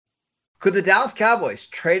Could the Dallas Cowboys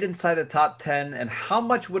trade inside the top 10, and how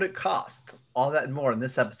much would it cost? All that and more in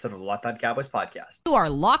this episode of the Locked On Cowboys podcast. You are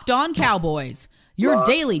Locked On Cowboys, your Locked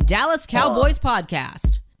daily Dallas Cowboys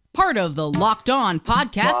podcast. Part of the Locked On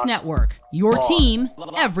Podcast Network, your team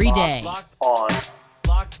every day. Locked on.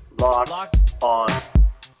 Locked on.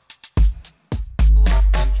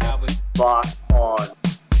 Locked on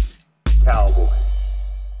Cowboys.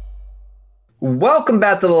 Welcome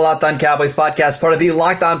back to the Locked On Cowboys podcast, part of the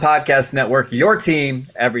Locked On Podcast Network, your team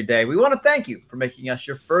every day. We want to thank you for making us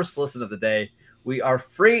your first listen of the day. We are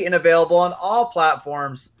free and available on all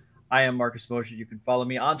platforms. I am Marcus Mosher. You can follow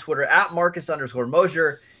me on Twitter at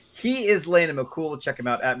Marcus_Mosher. He is Landon McCool. Check him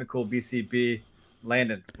out at McCoolBCB.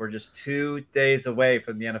 Landon, we're just 2 days away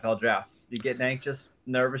from the NFL draft. You getting anxious,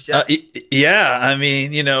 nervous yet? Yeah, I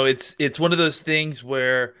mean, it's one of those things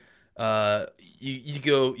where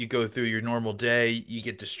you go through your normal day, you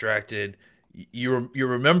get distracted, you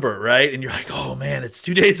remember, right? And you're like, oh man, it's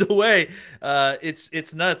 2 days away.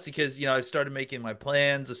 It's nuts because I started making my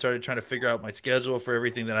plans. I started trying to figure out my schedule for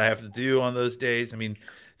everything that I have to do on those days. I mean,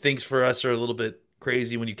 things for us are a little bit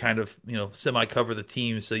crazy when you kind of semi cover the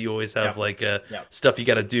team, so you always have stuff you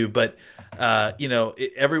got to do. But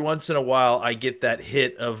every once in a while I get that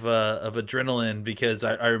hit of adrenaline because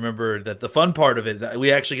I remember that the fun part of it, that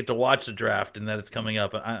we actually get to watch the draft and that it's coming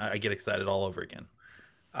up. I get excited all over again.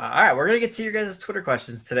 All right, we're gonna get to your guys' Twitter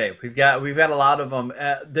questions today. We've got a lot of them.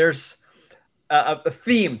 There's a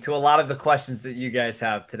theme to a lot of the questions that you guys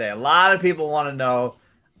have today. A lot of people want to know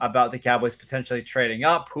about the Cowboys potentially trading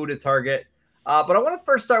up, who to target. But I want to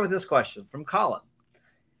first start with this question from Colin.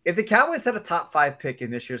 If the Cowboys had a top 5 pick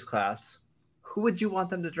in this year's class, who would you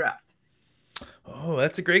want them to draft? Oh,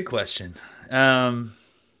 that's a great question. I'm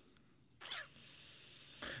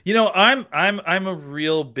a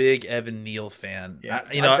real big Evan Neal fan. Yeah,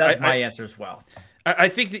 that's my answer as well. I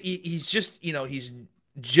think that he's just, he's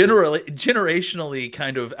generationally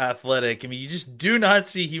kind of athletic. I mean, you just do not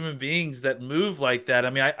see human beings that move like that.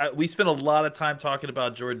 I mean, we spent a lot of time talking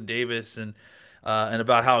about Jordan Davis and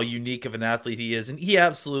about how unique of an athlete he is, and he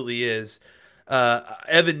absolutely is.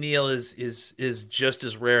 Evan Neal is just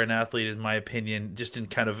as rare an athlete, in my opinion, just in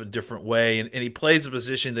kind of a different way, and he plays a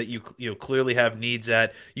position that you clearly have needs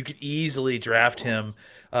at. You could easily draft him.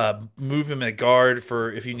 Move him at guard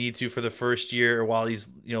for if you need to for the first year while he's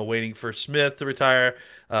waiting for Smith to retire.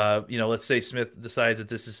 Let's say Smith decides that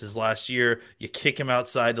this is his last year. You kick him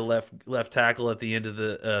outside to left tackle at the end of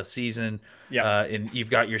the season. Yeah, and you've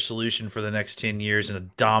got your solution for the next 10 years and a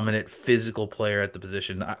dominant physical player at the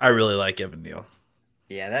position. I really like Evan Neal.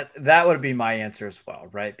 Yeah, that would be my answer as well,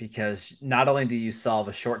 right? Because not only do you solve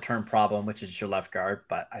a short-term problem, which is your left guard,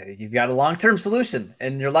 but I think you've got a long-term solution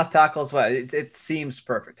in your left tackle as well. It seems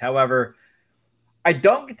perfect. However, I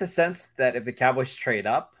don't get the sense that if the Cowboys trade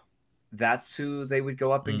up, that's who they would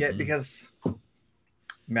go up and get, because,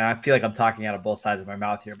 man, I feel like I'm talking out of both sides of my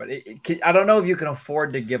mouth here, but I don't know if you can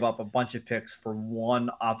afford to give up a bunch of picks for one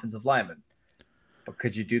offensive lineman. But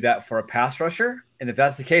could you do that for a pass rusher? And if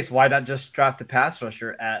that's the case, why not just draft the pass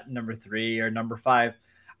rusher at number 3 or number 5?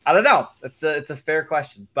 I don't know. It's a fair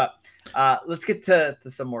question. But let's get to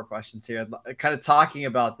some more questions here. Kind of talking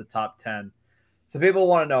about the top 10. So people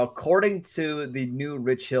want to know, according to the new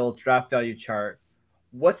Rich Hill draft value chart,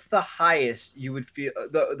 what's the highest you would feel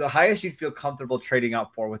the highest you'd feel comfortable trading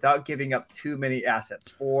up for without giving up too many assets?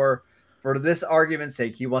 For this argument's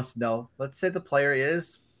sake, he wants to know, let's say the player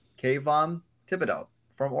is Kayvon Thibodeaux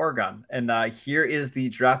from Oregon. And here is the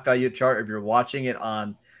draft value chart. If you're watching it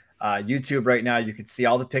on YouTube right now, you can see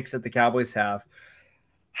all the picks that the Cowboys have.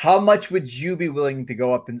 How much would you be willing to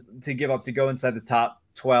go up and to give up to go inside the top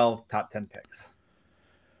 12, top 10 picks?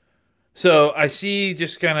 So I see,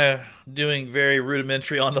 just kind of doing very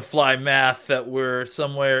rudimentary on the fly math, that we're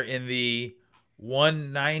somewhere in the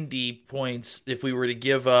 190 points if we were to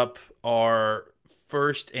give up our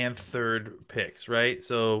first and third picks, right?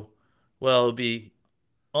 So, well, it'd be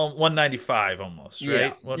 195 almost,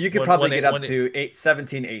 right? Yeah, you could probably get up to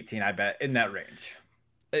 17, 18, I bet, in that range.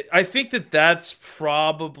 I think that's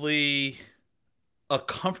probably a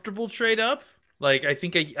comfortable trade up. Like, I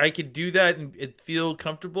think I could do that and feel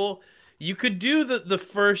comfortable. You could do the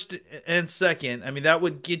first and second. I mean, that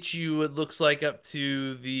would get you, it looks like, up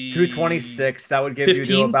to the 226. That would give 15?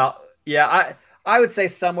 you to about, I would say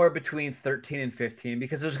somewhere between 13 and 15,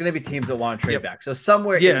 because there's going to be teams that want to trade back. So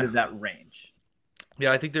somewhere into that range.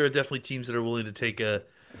 Yeah, I think there are definitely teams that are willing to take a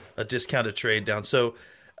discounted trade down. So,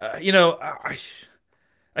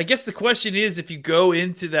 I guess the question is, if you go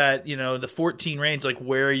into that, the 14 range, like,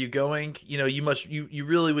 where are you going? You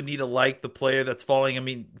really would need to like the player that's falling. I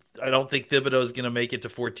mean, I don't think Thibodeaux is going to make it to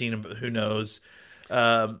 14, but who knows?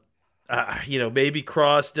 maybe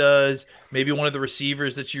Cross does, maybe one of the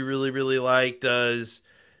receivers that you really, really like does.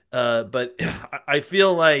 But I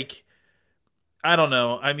feel like, I don't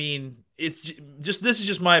know. I mean, it's just this is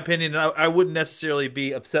just my opinion. And I wouldn't necessarily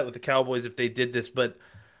be upset with the Cowboys if they did this, but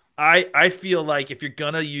I feel like if you're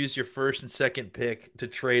gonna use your first and second pick to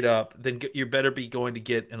trade up, then you better be going to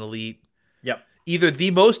get an elite, Yep. either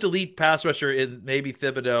the most elite pass rusher in maybe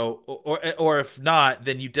Thibodeau, or if not,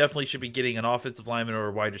 then you definitely should be getting an offensive lineman or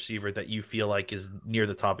a wide receiver that you feel like is near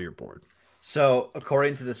the top of your board. So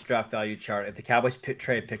according to this draft value chart, if the Cowboys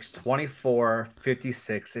trade picks 24,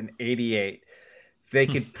 56, and 88, they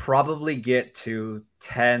could probably get to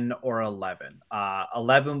 10 or 11.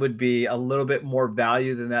 11 would be a little bit more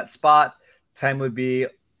value than that spot. 10 would be,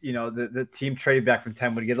 the team trading back from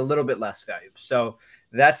 10 would get a little bit less value. So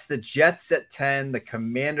that's the Jets at 10, the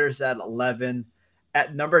Commanders at 11.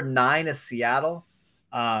 At number 9 is Seattle.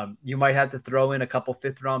 You might have to throw in a couple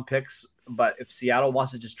fifth-round picks, but if Seattle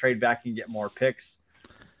wants to just trade back and get more picks,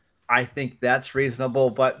 I think that's reasonable.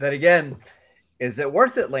 But then again, is it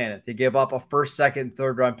worth it, Landon, to give up a first, second,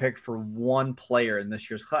 third-round pick for one player in this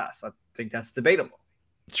year's class? I think that's debatable.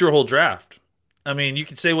 It's your whole draft. I mean, you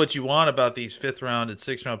can say what you want about these fifth-round and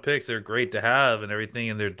sixth-round picks. They're great to have and everything,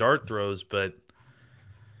 and they're dart throws, but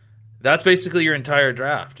that's basically your entire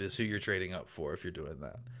draft is who you're trading up for if you're doing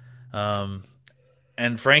that.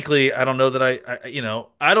 And frankly, I don't know that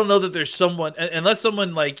I don't know that there's someone, unless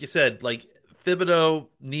someone, like you said, like Thibodeau,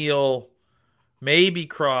 Neal, maybe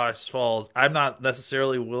Cross falls. I'm not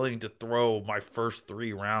necessarily willing to throw my first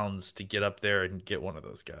 3 rounds to get up there and get one of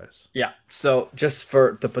those guys. Yeah. So just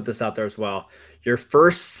to put this out there as well, your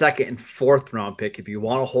first, second, and fourth round pick, if you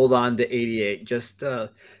want to hold on to 88, just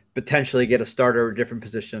potentially get a starter at a different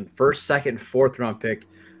position, first, second, fourth round pick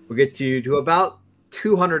will get you to about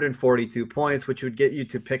 242 points, which would get you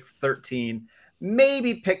to pick 13,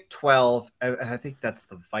 maybe pick 12. And I think that's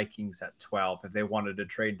the Vikings at 12 if they wanted to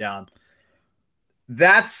trade down.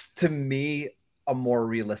 That's, to me, a more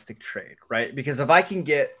realistic trade, right? Because if I can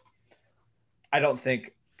get, I don't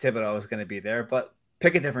think Thibodeau is going to be there, but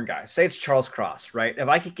pick a different guy. Say it's Charles Cross, right? If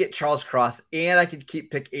I could get Charles Cross and I could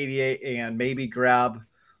keep pick 88 and maybe grab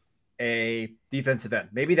a defensive end,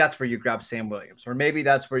 maybe that's where you grab Sam Williams, or maybe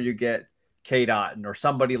that's where you get Cade Otton or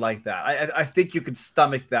somebody like that. I think you could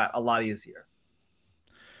stomach that a lot easier.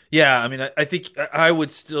 Yeah, I mean, I think I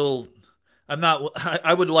would still –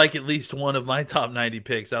 I would like at least one of my top 90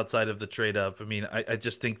 picks outside of the trade up. I mean, I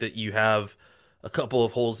just think that you have a couple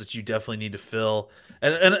of holes that you definitely need to fill.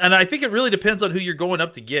 And I think it really depends on who you're going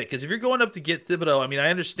up to get. Because if you're going up to get Thibodeau, I mean, I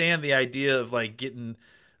understand the idea of like getting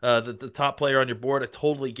the top player on your board. I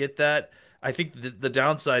totally get that. I think the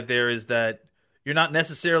downside there is that you're not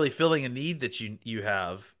necessarily filling a need that you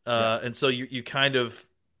have. And so you kind of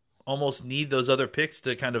almost need those other picks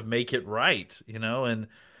to kind of make it right, and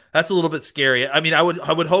that's a little bit scary. I mean, I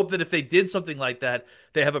would hope that if they did something like that,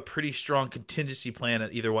 they have a pretty strong contingency plan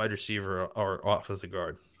at either wide receiver or offensive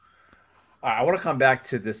guard. All right, I want to come back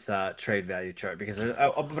to this trade value chart because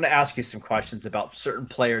I'm going to ask you some questions about certain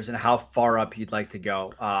players and how far up you'd like to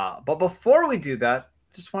go. But before we do that,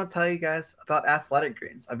 just want to tell you guys about Athletic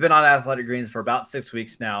Greens. I've been on Athletic Greens for about 6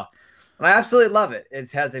 weeks now, and I absolutely love it.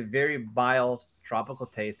 It has a very mild tropical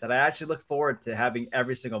taste that I actually look forward to having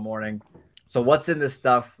every single morning. So what's in this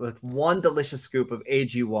stuff? With one delicious scoop of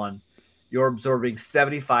AG1, you're absorbing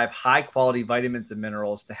 75 high-quality vitamins and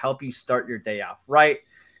minerals to help you start your day off right.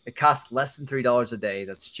 It costs less than $3 a day.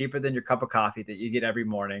 That's cheaper than your cup of coffee that you get every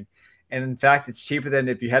morning. And in fact, it's cheaper than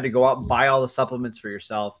if you had to go out and buy all the supplements for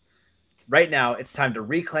yourself. Right now, it's time to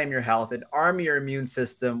reclaim your health and arm your immune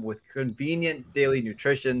system with convenient daily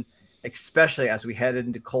nutrition, especially as we head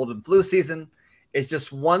into cold and flu season. It's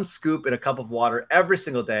just one scoop in a cup of water every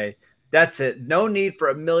single day. That's it. No need for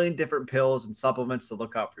a million different pills and supplements to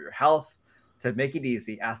look out for your health. To make it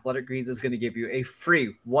easy, Athletic Greens is going to give you a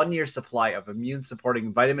free 1-year supply of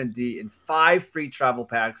immune-supporting vitamin D and 5 free travel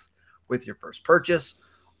packs with your first purchase.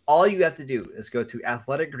 All you have to do is go to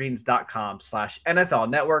athleticgreens.com/NFL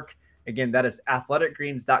Network. Again, that is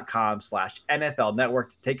athleticgreens.com/NFL Network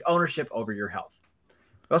to take ownership over your health.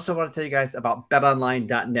 We also want to tell you guys about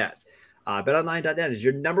betonline.net. BetOnline.net is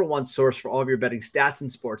your number one source for all of your betting stats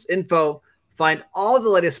and sports info. Find all the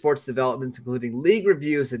latest sports developments, including league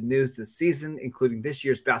reviews and news this season, including this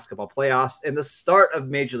year's basketball playoffs and the start of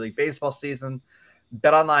Major League Baseball season.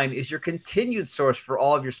 BetOnline is your continued source for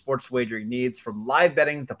all of your sports wagering needs, from live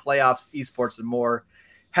betting to playoffs, esports, and more.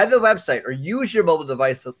 Head to the website or use your mobile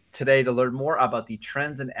device today to learn more about the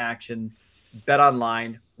trends in action.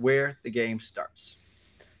 BetOnline, where the game starts.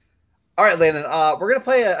 All right, Landon. We're gonna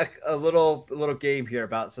play a little game here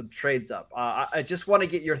about some trades up. I just want to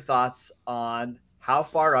get your thoughts on how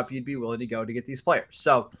far up you'd be willing to go to get these players.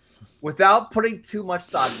 So, without putting too much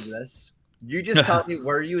thought into this, you just tell me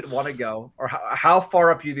where you would want to go, or how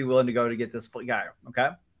far up you'd be willing to go to get this guy. Okay.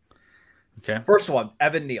 Okay. First one,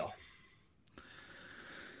 Evan Neal.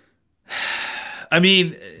 I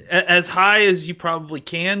mean, as high as you probably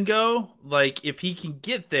can go. Like, if he can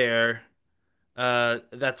get there,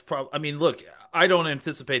 that's probably. I mean, look, I don't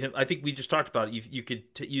anticipate him. I think we just talked about it. You could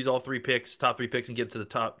use all top 3 picks, and get to the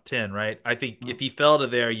top 10, right? I think if he fell to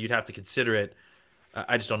there, you'd have to consider it.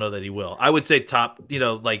 I just don't know that he will. I would say top,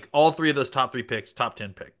 like all 3 of those top 3 picks, top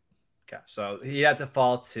 10 pick. Okay, so he'd have to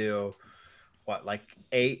fall to what, like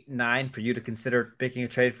 8, 9 for you to consider making a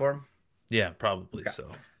trade for him? Yeah, probably so.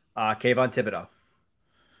 Kayvon Thibodeau.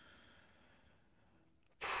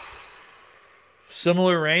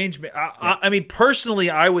 Similar range. I mean,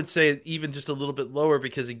 personally, I would say even just a little bit lower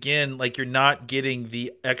because, again, like you're not getting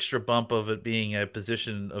the extra bump of it being a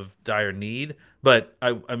position of dire need. But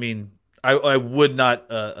I mean, I would not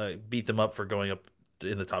beat them up for going up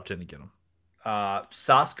in the top 10 to get them.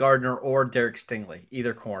 Sauce Gardner or Derek Stingley,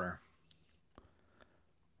 either corner.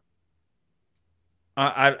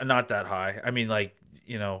 I not that high. I mean, like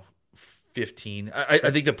 15. I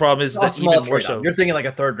think the problem is that even more so. You're thinking like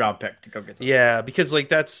a 3rd round pick to go get them. Yeah, because like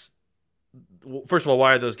that's first of all,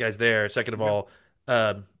 why are those guys there? Second of all,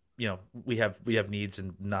 we have needs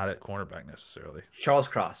and not at cornerback necessarily. Charles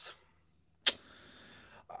Cross.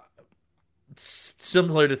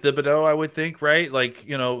 Similar to Thibodeau, I would think, right? Like,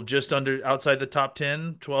 just outside the top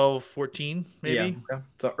 10, 12, 14, maybe. Yeah, okay.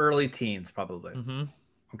 So early teens, probably. Mm-hmm.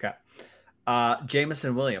 Okay.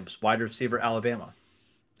 Jameson Williams, wide receiver, Alabama.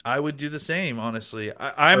 I would do the same, honestly.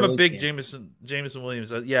 I'm a big teen. Jameson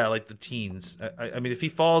Williams. Like the teens. I mean, if he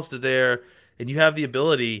falls to there and you have the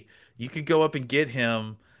ability, you could go up and get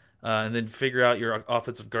him and then figure out your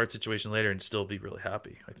offensive guard situation later and still be really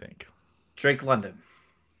happy, I think. Drake London.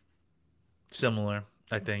 Similar,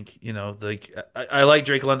 I think. Like I like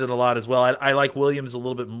Drake London a lot as well. I like Williams a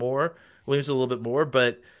little bit more.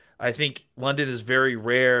 But I think London is very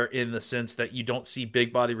rare in the sense that you don't see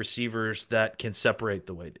big body receivers that can separate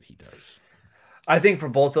the way that he does. I think for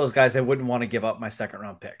both those guys, I wouldn't want to give up my 2nd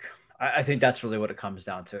round pick. I think that's really what it comes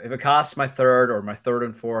down to. If it costs my 3rd or my 3rd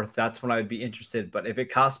and 4th, that's when I would be interested. But if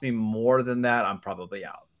it costs me more than that, I'm probably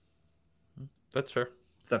out. That's fair.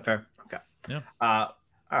 Is that fair? Okay. Yeah.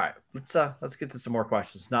 All right. Let's get to some more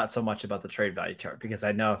questions. Not so much about the trade value chart because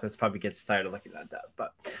I know that's probably gets tired of looking at that.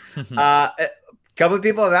 But a couple of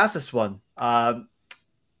people have asked this one.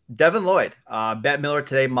 Devin Lloyd, Matt Miller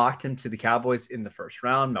today mocked him to the Cowboys in the 1st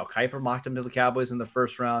round. Mel Kiper mocked him to the Cowboys in the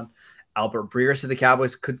 1st round. Albert Breer to the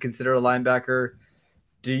Cowboys could consider a linebacker.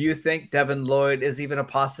 Do you think Devin Lloyd is even a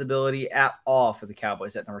possibility at all for the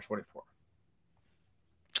Cowboys at number 24?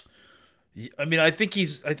 I mean, I think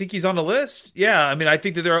he's on the list. Yeah. I mean, I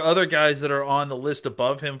think that there are other guys that are on the list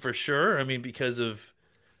above him for sure. I mean, because of,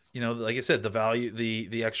 like I said, the value,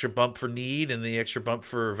 the extra bump for need and the extra bump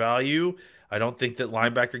for value. I don't think that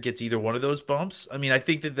linebacker gets either one of those bumps. I mean, I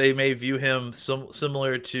think that they may view him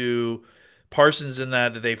similar to Parsons in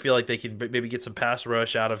that they feel like they can maybe get some pass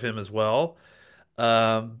rush out of him as well.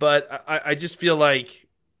 But I just feel like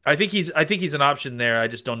I think he's an option there. I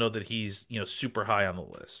just don't know that he's super high on the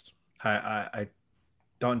list. I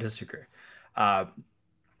don't disagree. I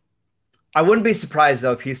wouldn't be surprised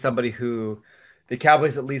though if he's somebody who the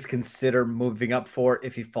Cowboys at least consider moving up for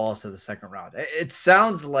if he falls to the 2nd round. It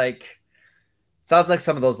sounds like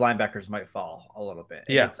some of those linebackers might fall a little bit.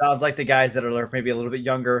 Yeah. It sounds like the guys that are maybe a little bit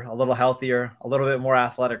younger, a little healthier, a little bit more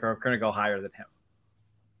athletic are going to go higher than him.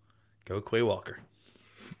 Go Quay Walker.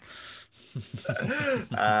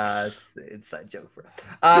 It's an inside joke for him.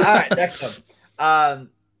 All right, next one.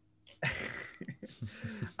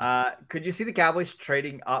 Could you see the Cowboys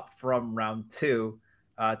trading up from round 2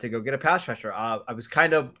 to go get a pass rusher? I was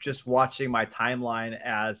kind of just watching my timeline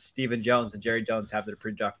as Stephen Jones and Jerry Jones have their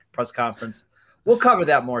pre-draft press conference. We'll cover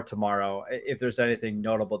that more tomorrow if there's anything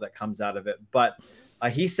notable that comes out of it. But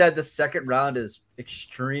he said the 2nd round is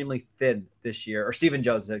extremely thin this year, or Stephen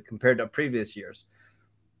Jones said, compared to previous years.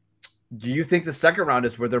 Do you think the 2nd round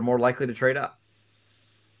is where they're more likely to trade up?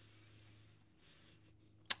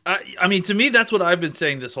 I mean, to me, that's what I've been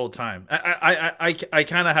saying this whole time. I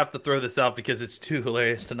kind of have to throw this out because it's too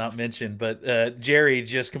hilarious to not mention. But Jerry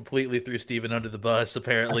just completely threw Steven under the bus,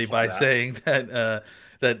 apparently, by saying that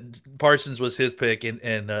Parsons was his pick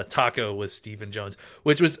and Taco was Stephen Jones,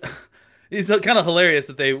 which was it's kind of hilarious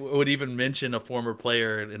that they would even mention a former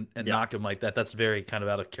player and knock him like that. That's very kind of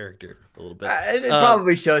out of character a little bit. It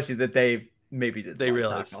probably shows you that they maybe did. They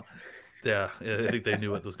realize. Yeah, I think they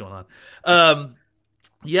knew what was going on.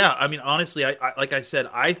 Yeah, I mean, honestly, I like I said,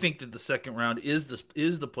 I think that the second round is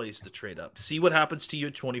the place to trade up. See what happens to you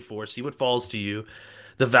at 24. See what falls to you.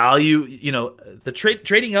 The value, the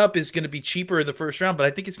trading up is going to be cheaper in the first round, but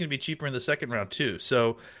I think it's going to be cheaper in the second round too.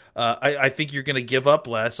 So I think you're going to give up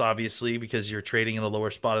less, obviously, because you're trading in a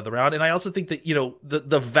lower spot of the round. And I also think that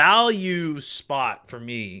the value spot for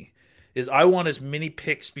me is I want as many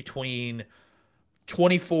picks between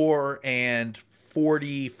 24 and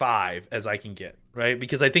 45 as I can get, right?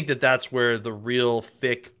 Because I think that that's where the real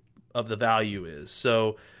thick of the value is.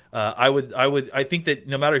 So I think that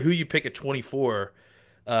no matter who you pick at 24,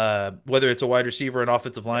 whether it's a wide receiver or an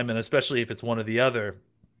offensive lineman, especially if it's one or the other,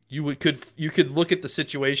 you could look at the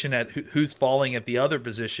situation at who's falling at the other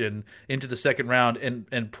position into the second round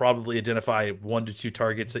and probably identify 1 to 2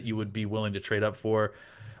 targets that you would be willing to trade up for.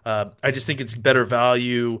 I just think it's better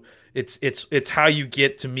value. It's how you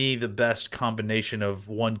get, to me, the best combination of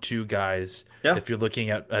 1-2 guys. Yeah. If you're looking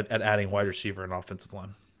at adding wide receiver and offensive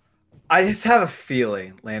line. I just have a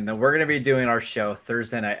feeling, Landon, we're going to be doing our show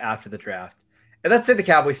Thursday night after the draft. And let's say the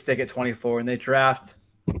Cowboys stick at 24 and they draft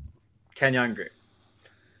Kenyon Green.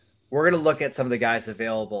 We're going to look at some of the guys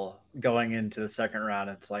available going into the second round.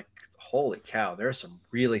 And it's like, holy cow, there's some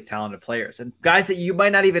really talented players. And guys that you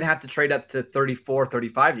might not even have to trade up to 34,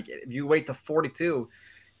 35 to get. If you wait to 42,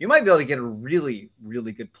 you might be able to get a really,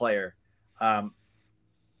 really good player.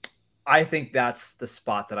 I think that's the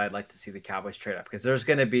spot that I'd like to see the Cowboys trade up, because there's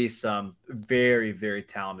going to be some very, very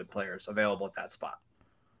talented players available at that spot.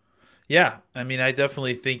 Yeah, I mean, I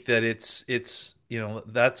definitely think that it's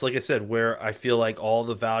that's, like I said, where I feel like all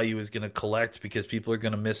the value is going to collect, because people are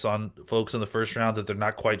going to miss on folks in the first round that they're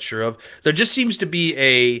not quite sure of. There just seems to be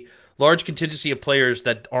a large contingency of players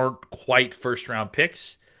that aren't quite first round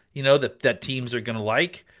picks, that teams are going to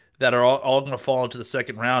like, that are all going to fall into the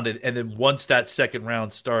second round. And then once that second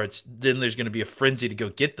round starts, then there's going to be a frenzy to go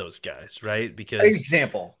get those guys, right? Because an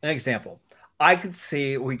example. I could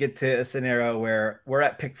see we get to a scenario where we're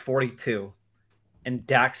at pick 42 and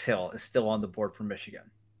Dax Hill is still on the board for Michigan,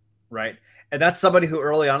 right? And that's somebody who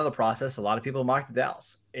early on in the process, a lot of people mocked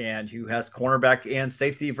Dallas, and who has cornerback and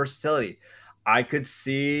safety versatility. I could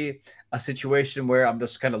see a situation where I'm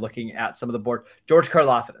just kind of looking at some of the board. George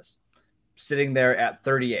Karlaftis sitting there at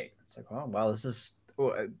 38. It's like, oh, well, this is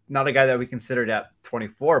not a guy that we considered at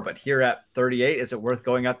 24, but here at 38, is it worth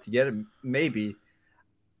going up to get him? Maybe.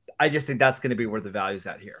 I just think that's going to be where the value's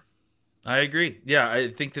at here. I agree. Yeah,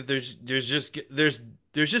 I think that there's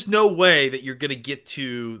just no way that you're going to get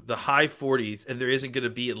to the high 40s and there isn't going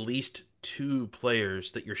to be at least 2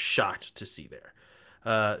 players that you're shocked to see there.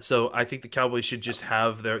 So I think the Cowboys should just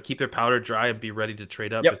keep their powder dry and be ready to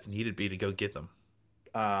trade up if needed be to go get them.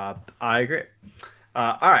 I agree.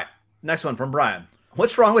 All right, next one from Brian.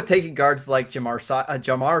 What's wrong with taking guards like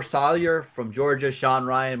Jamar Sawyer from Georgia, Sean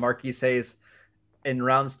Ryan, Marquise Hayes in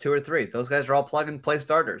rounds 2 or 3? Those guys are all plug-and-play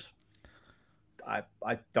starters.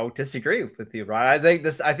 I don't disagree with you, Brian.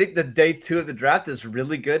 I think the day 2 of the draft is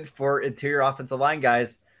really good for interior offensive line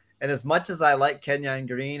guys. And as much as I like Kenyon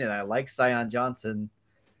Green and I like Zion Johnson,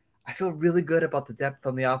 I feel really good about the depth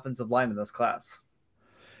on the offensive line in this class.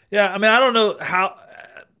 Yeah, I mean, I don't know how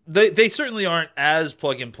they certainly aren't as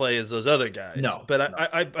plug and play as those other guys. No, but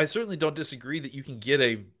I certainly don't disagree that you can get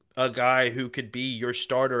a guy who could be your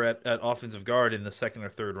starter at offensive guard in the second or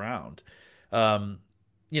third round.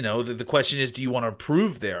 The question is, do you want to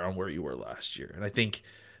improve there on where you were last year? And I think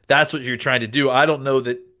that's what you're trying to do. I don't know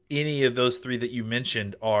that any of those 3 that you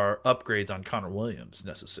mentioned are upgrades on Connor Williams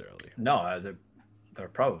necessarily. No, they're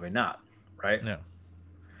probably not, right? No.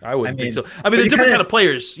 I wouldn't think so. I mean, they're different kind of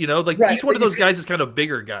players, right, each one of those guys is kind of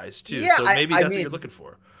bigger guys too. Yeah, so maybe that's what you're looking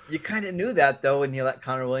for. You kind of knew that, though, when you let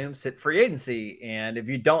Connor Williams hit free agency. And if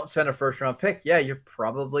you don't spend a first-round pick, you're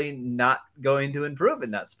probably not going to improve in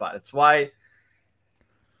that spot. It's why,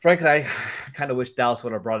 frankly, I kind of wish Dallas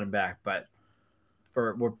would have brought him back. But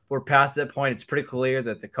we're past that point. It's pretty clear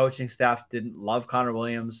that the coaching staff didn't love Connor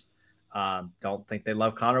Williams. Don't think they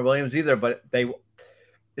love Connor Williams either. But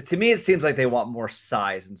to me, it seems like they want more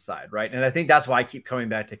size inside, right? And I think that's why I keep coming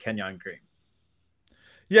back to Kenyon Green.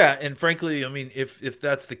 Yeah, and frankly, I mean, if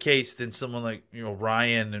that's the case, then someone like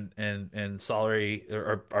Ryan and Solary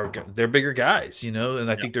are they're bigger guys, and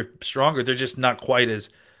I think they're stronger. They're just not quite as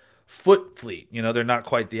foot fleet, they're not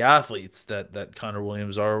quite the athletes that Connor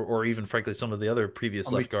Williams are, or even frankly some of the other previous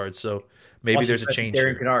left guards. So maybe there's a change.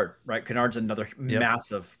 Darren Kennard, right? Kennard's another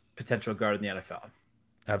massive potential guard in the NFL.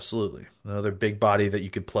 Absolutely, another big body that you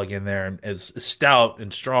could plug in there and is stout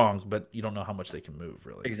and strong, but you don't know how much they can move,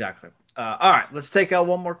 really. Exactly. All right, let's take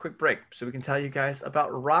one more quick break so we can tell you guys about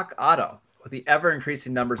Rock Auto. With the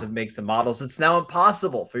ever-increasing numbers of makes and models, it's now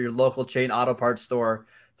impossible for your local chain auto parts store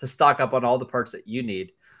to stock up on all the parts that you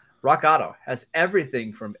need. Rock Auto has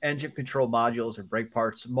everything from engine control modules and brake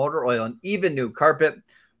parts, motor oil, and even new carpet.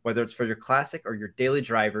 Whether it's for your classic or your daily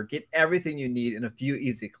driver, get everything you need in a few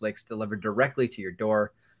easy clicks delivered directly to your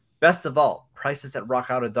door. Best of all, prices at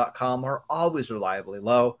rockauto.com are always reliably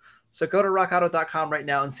low. So go to rockauto.com right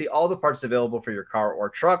now and see all the parts available for your car or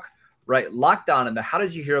truck. Right, Locked On in the How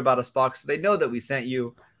Did You Hear About Us box so they know that we sent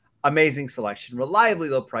you. Amazing selection, reliably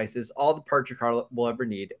low prices, all the parts your car will ever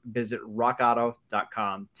need. Visit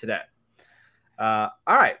rockauto.com today. All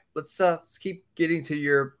right, let's keep getting to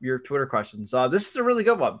your Twitter questions. This is a really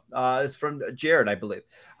good one. It's from Jared, I believe.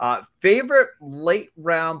 Favorite late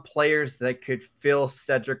round players that could fill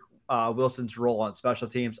Cedric Wilson's role on special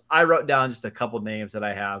teams. I wrote down just a couple names that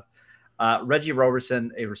I have. Reggie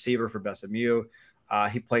Roberson, a receiver for SMU.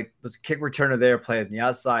 He was a kick returner there, played on the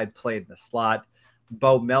outside, played in the slot.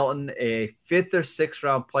 Bo Melton, a 5th or 6th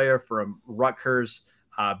round player from Rutgers,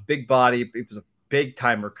 big body. He was a big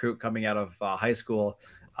time recruit coming out of high school.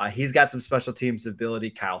 He's got some special teams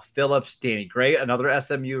ability. Kyle Phillips, Danny Gray, another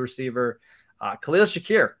SMU receiver. Khalil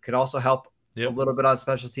Shakir could also help a little bit on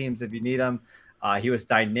special teams if you need him. He was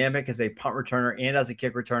dynamic as a punt returner and as a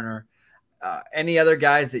kick returner. Any other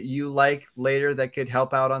guys that you like later that could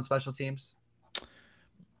help out on special teams?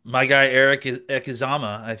 My guy, Eric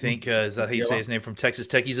Ekizama, I think, is that how you say his name, from Texas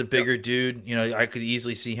Tech. He's a bigger dude. You know, I could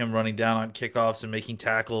easily see him running down on kickoffs and making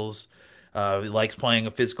tackles. He likes playing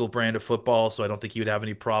a physical brand of football, so I don't think he would have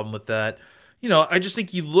any problem with that. You know, I just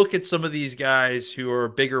think you look at some of these guys who are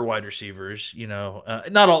bigger wide receivers, you know,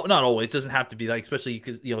 not always, doesn't have to be like, especially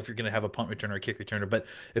because, you know, if you're going to have a punt returner or a kick returner, but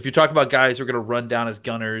if you talk about guys who are going to run down as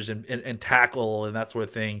gunners and tackle and that sort of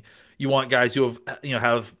thing, you want guys who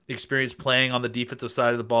have experience playing on the defensive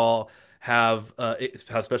side of the ball, have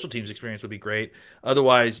special teams experience would be great.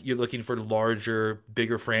 Otherwise, you're looking for larger,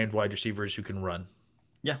 bigger framed wide receivers who can run.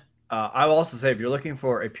 Yeah. I will also say, if you're looking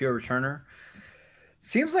for a pure returner,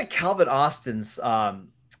 seems like Calvin Austin's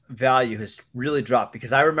value has really dropped,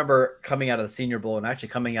 because I remember coming out of the Senior Bowl and actually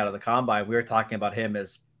coming out of the Combine, we were talking about him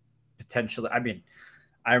as potentially,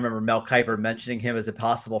 I remember Mel Kiper mentioning him as a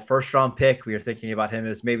possible first-round pick. We were thinking about him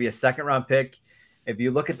as maybe a second-round pick. If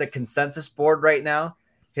you look at the consensus board right now,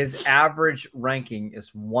 his average ranking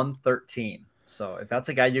is 113. So if that's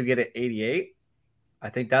a guy you get at 88, I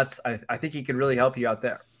think I think he could really help you out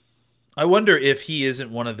there. I wonder if he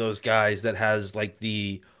isn't one of those guys that has like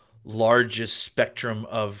the largest spectrum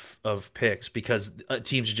of picks, because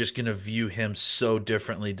teams are just going to view him so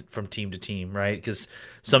differently from team to team, right? Because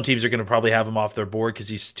some teams are going to probably have him off their board because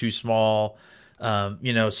he's too small,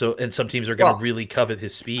 and some teams are going to really covet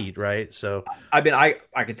his speed, right? So I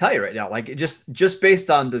can tell you right now, like just based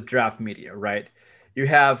on the draft media, right? You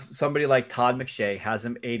have somebody like Todd McShay has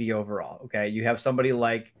him 80 overall. Okay, you have somebody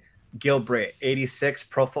like Gil Bray, 86,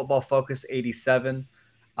 Pro Football Focus 87.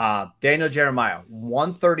 Daniel Jeremiah,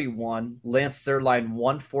 131. Lance Zierlein,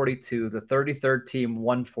 142. The 33rd team,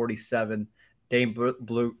 147. Dane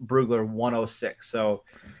Brugler, 106. So,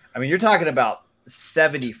 I mean, you're talking about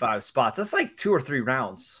 75 spots. That's like 2 or 3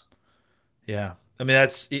 rounds. Yeah. I mean,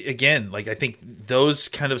 that's, again, like, I think those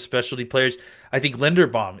kind of specialty players, I think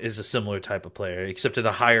Linderbaum is a similar type of player, except at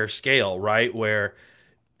a higher scale, right? Where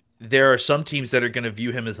there are some teams that are going to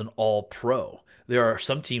view him as an all-pro. There are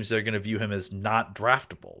some teams that are going to view him as not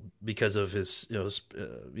draftable because of his, his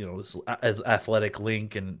athletic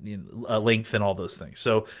length and all those things.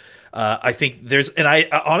 So I think I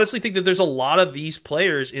honestly think that there's a lot of these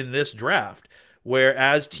players in this draft where,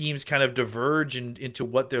 as teams kind of diverge into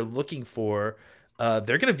what they're looking for,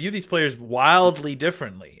 they're going to view these players wildly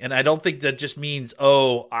differently. And I don't think that just means,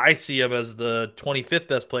 oh, I see him as the 25th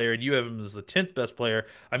best player and you have him as the 10th best player.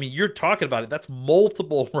 I mean, you're talking about it. That's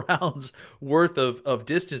multiple rounds worth of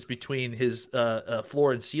distance between his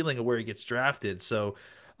floor and ceiling of where he gets drafted. So,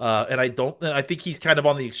 I think he's kind of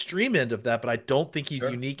on the extreme end of that, but I don't think he's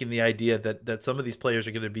unique in the idea that some of these players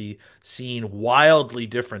are going to be seen wildly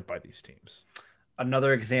different by these teams.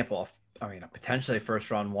 Another example of, a potentially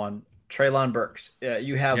first round one, Treylon Burks.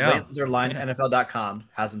 You have Lance Zierlein, NFL.com,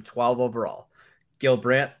 has him 12 overall. Gil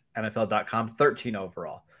Brandt, NFL.com, 13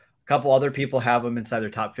 overall. A couple other people have him inside their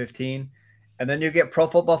top 15. And then you get Pro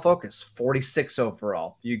Football Focus, 46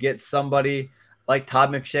 overall. You get somebody like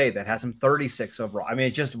Todd McShay that has him 36 overall. I mean,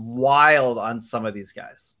 it's just wild on some of these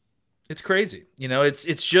guys. It's crazy.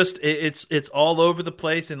 It's all over the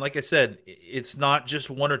place. And like I said, it's not just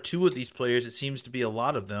one or two of these players. It seems to be a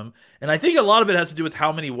lot of them. And I think a lot of it has to do with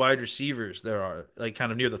how many wide receivers there are, like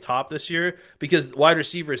kind of near the top this year, because wide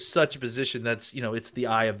receiver is such a position that's, it's the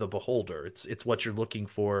eye of the beholder. It's what you're looking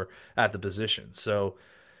for at the position. So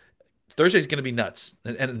Thursday's going to be nuts.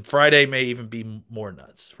 And Friday may even be more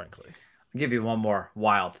nuts, frankly. I'll give you one more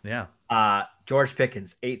wild. Yeah. George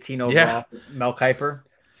Pickens, 18 overall. Yeah. Mel Kiper,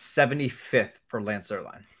 75th for Lance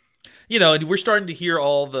Zierlein. And we're starting to hear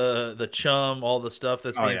all the chum, all the stuff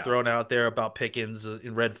that's being thrown out there about Pickens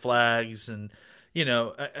and red flags, and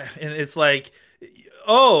it's like,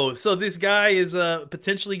 oh, so this guy is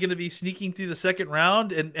potentially going to be sneaking through the second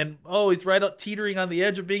round, and he's right up teetering on the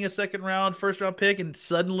edge of being a first round pick, and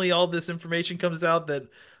suddenly all this information comes out that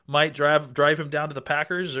might drive him down to the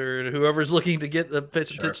Packers or whoever's looking to get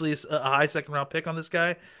potentially a high second round pick on this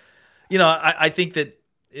guy. I think that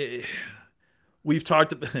we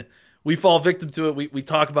fall victim to it. We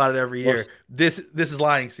talk about it every year. This is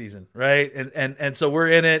lying season, right? And so we're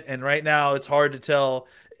in it. And right now it's hard to tell.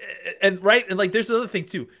 And like there's another thing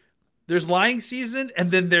too. There's lying season,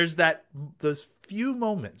 and then there's those few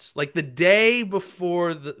moments, like the day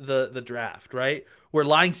before the draft, right, where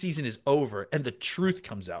lying season is over and the truth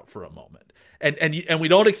comes out for a moment. And we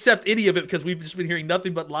don't accept any of it because we've just been hearing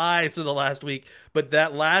nothing but lies for the last week. But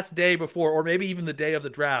that last day before, or maybe even the day of the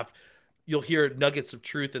draft, you'll hear nuggets of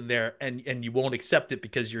truth in there, and you won't accept it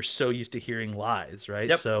because you're so used to hearing lies, right?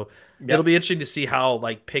 Yep. So it'll be interesting to see how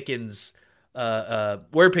like Pickens,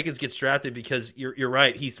 where Pickens gets drafted, because you're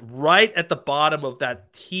right. He's right at the bottom of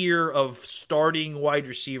that tier of starting wide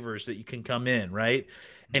receivers that you can come in, right?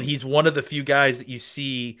 And he's one of the few guys that you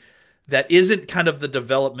see that isn't kind of the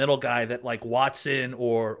developmental guy that like Watson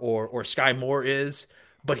or Sky Moore is,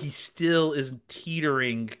 but he still is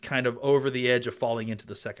teetering kind of over the edge of falling into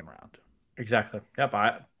the second round. Exactly. Yep,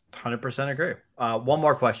 I 100% agree. One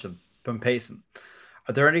more question from Payson.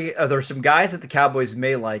 Are there some guys that the Cowboys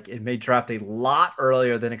may like and may draft a lot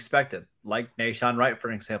earlier than expected, like Nahshon Wright,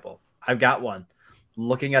 for example? I've got one.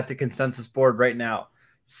 Looking at the consensus board right now,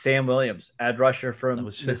 Sam Williams, edge rusher from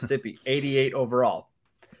Mississippi, 88 overall.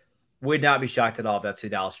 Would not be shocked at all if that's who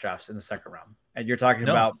Dallas drafts in the second round. And you're talking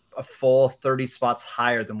about a full 30 spots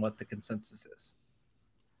higher than what the consensus is.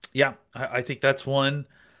 Yeah, I think that's one.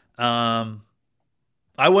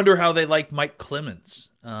 I wonder how they like Mike Clemens,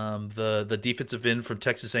 the defensive end from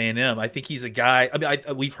Texas A&M. I think he's a guy. I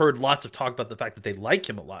mean, we've heard lots of talk about the fact that they like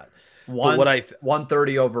him a lot.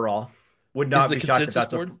 130 overall. Would not be shocked if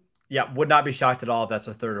that's board? Would not be shocked at all if that's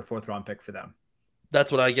a third or fourth round pick for them. That's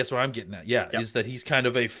what I'm getting at. Yeah, is that he's kind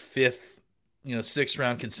of a fifth, sixth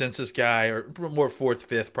round consensus guy, or more fourth,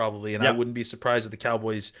 fifth probably. And I wouldn't be surprised if the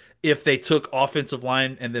Cowboys, if they took offensive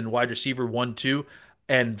line and then wide receiver 1-2,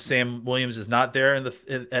 and Sam Williams is not there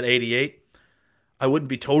at 88, I wouldn't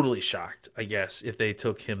be totally shocked, I guess, if they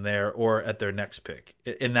took him there or at their next pick.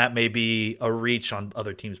 And that may be a reach on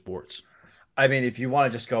other teams' boards. I mean, if you want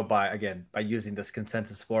to just go by using this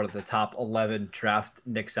consensus board of the top 11 draft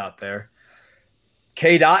nicks out there,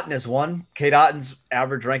 K. Dotton is one. K. Dotton's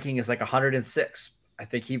average ranking is like 106. I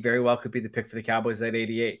think he very well could be the pick for the Cowboys at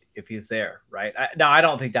 88 if he's there, right? Now, I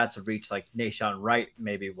don't think that's a reach like Nahshon Wright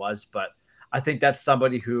maybe was, but I think that's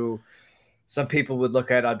somebody who some people would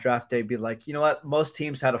look at on draft day and be like, you know what? Most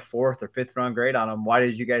teams had a fourth or fifth round grade on him. Why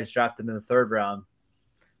did you guys draft him in the third round?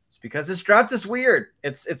 It's because this draft is weird.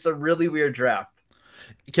 It's a really weird draft.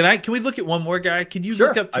 Can we look at one more guy? Can you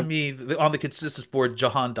look up to me on the consensus board,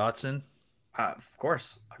 Jahan Dotson? Of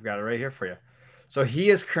course. I've got it right here for you. So he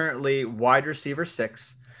is currently wide receiver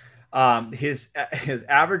 6. His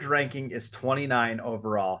average ranking is 29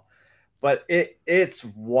 overall. But it's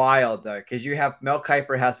wild, though, because you have Mel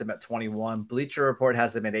Kiper has him at 21. Bleacher Report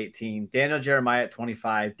has him at 18. Daniel Jeremiah at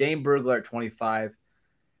 25. Dane Brugler at 25.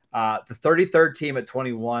 The 33rd team at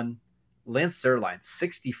 21. Lance Zierlein,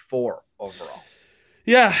 64 overall.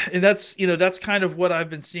 Yeah, and that's kind of what I've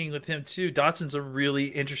been seeing with him too. Dotson's a really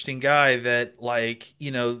interesting guy that, like,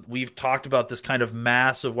 we've talked about this kind of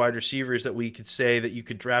mass of wide receivers that we could say that you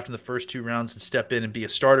could draft in the first 2 rounds and step in and be a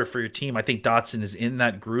starter for your team. I think Dotson is in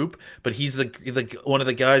that group, but he's the one of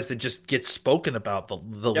the guys that just gets spoken about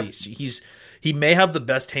the least. He may have the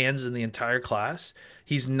best hands in the entire class.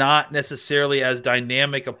 He's not necessarily as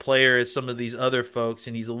dynamic a player as some of these other folks,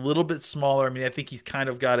 and he's a little bit smaller. I mean, I think he's kind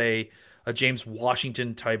of got a James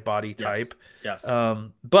Washington type body type. Yes.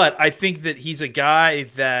 But I think that he's a guy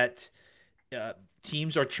that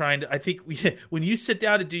teams are trying to. I think when you sit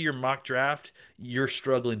down to do your mock draft, you're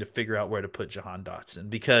struggling to figure out where to put Jahan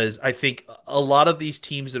Dotson, because I think a lot of these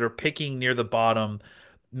teams that are picking near the bottom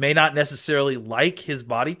may not necessarily like his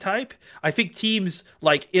body type. I think teams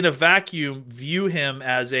like in a vacuum view him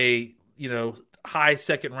as a, high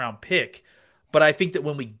second round pick. But I think that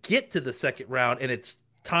when we get to the second round and it's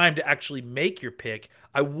time to actually make your pick,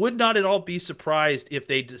 I would not at all be surprised if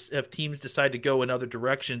if teams decide to go in other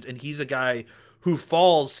directions and he's a guy who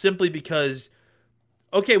falls simply because,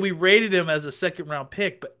 okay, we rated him as a second round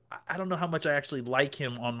pick, but I don't know how much I actually like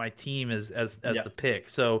him on my team as the pick.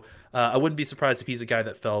 So I wouldn't be surprised if he's a guy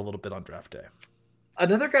that fell a little bit on draft day.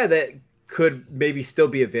 Another guy that could maybe still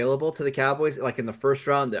be available to the Cowboys, like in the first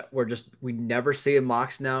round, that we never see in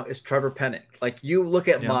mocks now, is Trevor Penning. Like, you look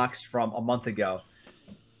at mocks from a month ago,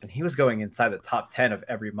 and he was going inside the top 10 of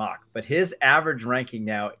every mock, but his average ranking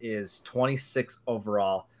now is 26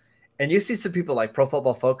 overall. And you see some people like Pro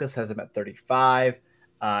Football Focus has him at 35.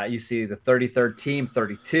 You see the 33rd team,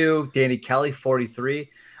 32. Danny Kelly, 43.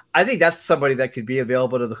 I think that's somebody that could be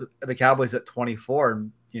available to the Cowboys at 24.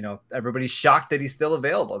 And, everybody's shocked that he's still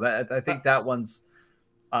available. I think that one's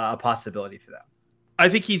a possibility for them. I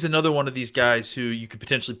think he's another one of these guys who you could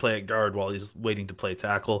potentially play at guard while he's waiting to play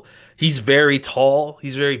tackle. He's very tall.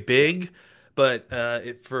 He's very big. But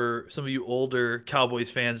for some of you older Cowboys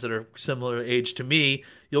fans that are similar age to me,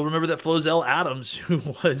 you'll remember that Flozell Adams, who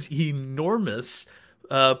was enormous,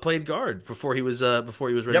 played guard before he was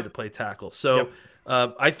ready to play tackle. So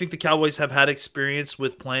I think the Cowboys have had experience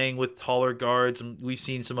with playing with taller guards, and we've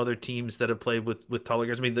seen some other teams that have played with taller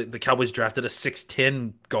guards. I mean, the Cowboys drafted a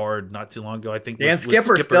 6'10" guard not too long ago, I think. Dan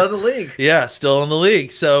Skipper still in the league. Yeah, still in the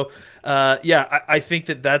league. So, I think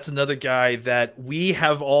that's another guy that we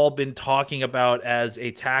have all been talking about as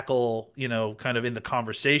a tackle, kind of in the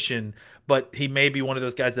conversation. But he may be one of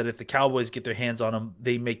those guys that if the Cowboys get their hands on him,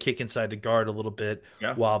 they may kick inside the guard a little bit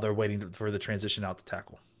while they're waiting for the transition out to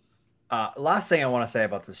tackle. Last thing I want to say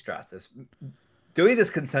about this draft is doing this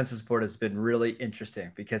consensus board has been really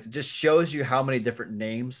interesting because it just shows you how many different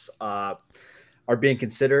names are being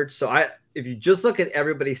considered. So if you just look at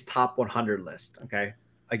everybody's top 100 list, okay,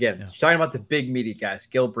 again, talking about the big meaty guys,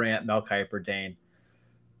 Gil Brandt, Mel Kiper, Dane,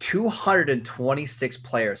 226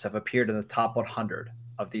 players have appeared in the top 100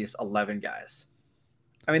 of these 11 guys.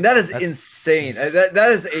 I mean, that's insane. That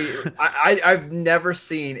is I've never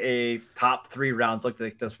seen a top 3 rounds look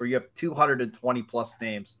like this where you have 220 plus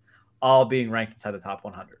names all being ranked inside the top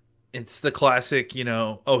 100. It's the classic, he's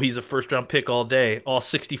a first round pick all day. All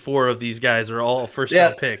 64 of these guys are all first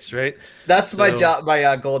round picks, right? That's my job.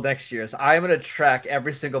 My goal next year is I'm going to track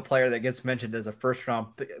every single player that gets mentioned as a first round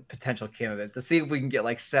potential candidate to see if we can get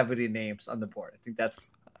like 70 names on the board. I think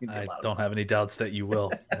that's. I don't have any doubts that you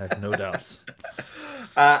will. I have no doubts.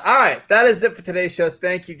 All right. That is it for today's show.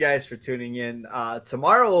 Thank you guys for tuning in.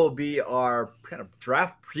 Tomorrow will be our kind of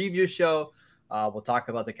draft preview show. We'll talk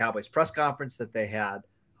about the Cowboys press conference that they had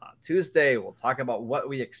Tuesday. We'll talk about what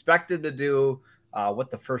we expected to do, what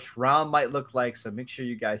the first round might look like. So make sure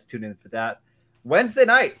you guys tune in for that. Wednesday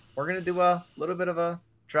night, we're going to do a little bit of a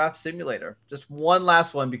draft simulator. Just one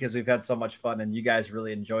last one because we've had so much fun and you guys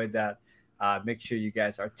really enjoyed that. Make sure you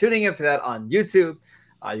guys are tuning in for that on YouTube.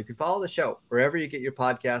 You can follow the show wherever you get your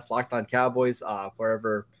podcast, Locked On Cowboys,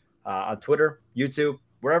 wherever on Twitter, YouTube,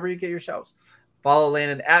 wherever you get your shows. Follow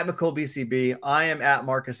Landon at McCoolBCB. I am at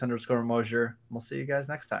Marcus_Mosier. We'll see you guys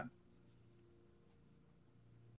next time.